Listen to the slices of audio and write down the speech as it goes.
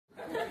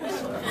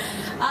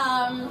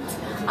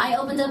I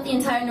opened up the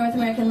entire North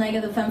American leg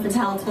of the Femme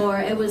Fatale Tour.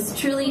 It was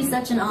truly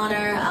such an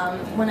honor.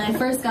 When I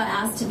first got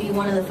asked to be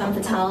one of the Femme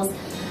Fatales,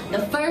 the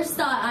first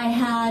thought I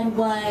had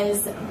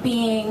was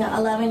being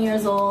 11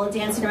 years old,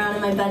 dancing around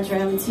in my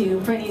bedroom to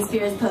Britney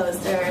Spears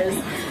posters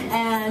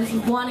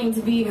and wanting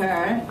to be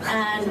her.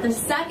 And the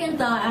second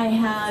thought I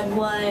had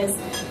was,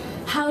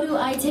 how do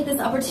I take this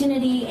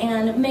opportunity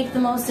and make the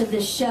most of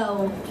this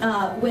show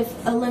with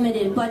a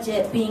limited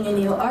budget, being a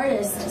new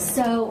artist?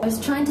 So I was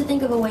trying to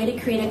think of a way to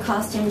create a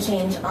costume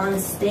change on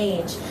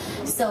stage.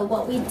 So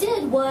what we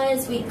did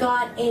was we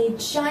got a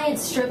giant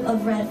strip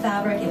of red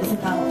fabric. It was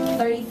about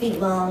 30 feet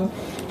long,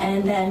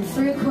 and then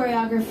through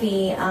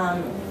choreography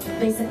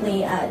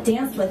basically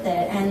danced with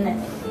it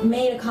and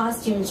made a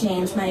costume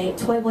change. My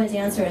Toy Boy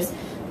dancers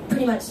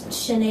pretty much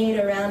shenaned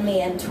around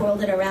me and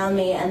twirled it around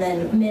me, and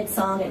then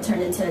mid-song it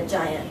turned into a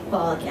giant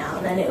ball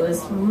gown, and it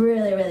was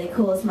really, really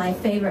cool. It's my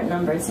favorite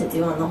number to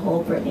do on the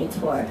whole Britney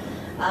tour.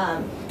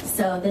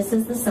 So this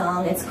is the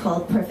song. It's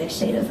called Perfect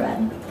Shade of Red.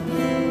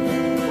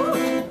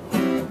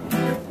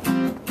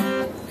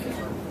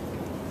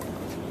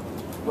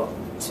 1,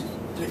 2,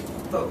 3,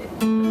 4.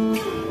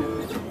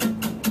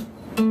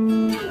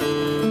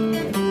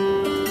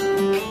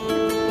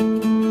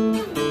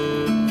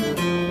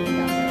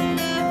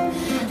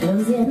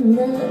 In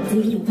the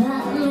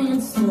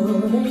department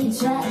store, they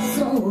try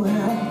so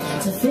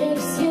hard to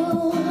fix you.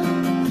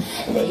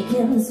 They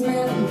can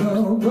smell the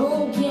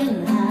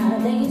broken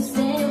heart. They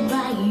stand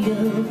right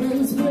up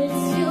and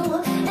spritz you.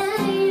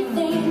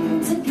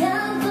 Anything to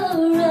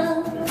cover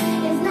up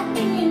is not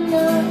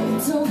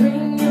enough to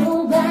bring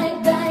you back,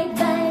 back,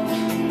 back.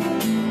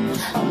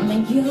 I'll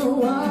make you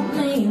want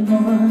me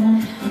more.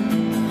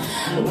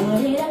 What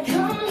did I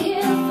come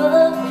here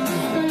for?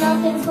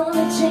 Nothing's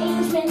gonna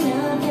change me,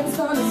 nothing's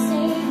gonna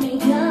save me.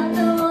 God,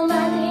 no, my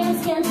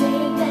hands can't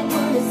take back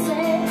what I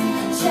said.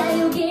 Try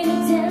you give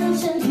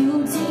attention,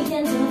 beauty,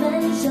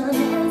 intervention,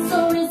 and so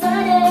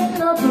resided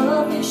in a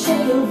perfect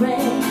shade of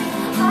red.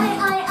 I,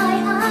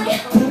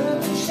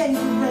 perfect shade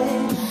of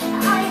red.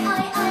 I,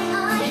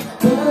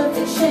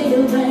 perfect shade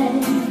of red.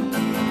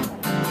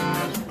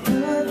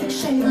 Perfect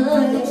shade of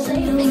red.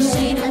 Perfect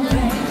shade of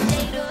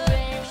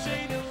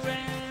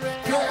red.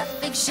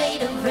 Perfect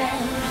shade of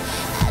red.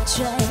 I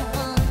try.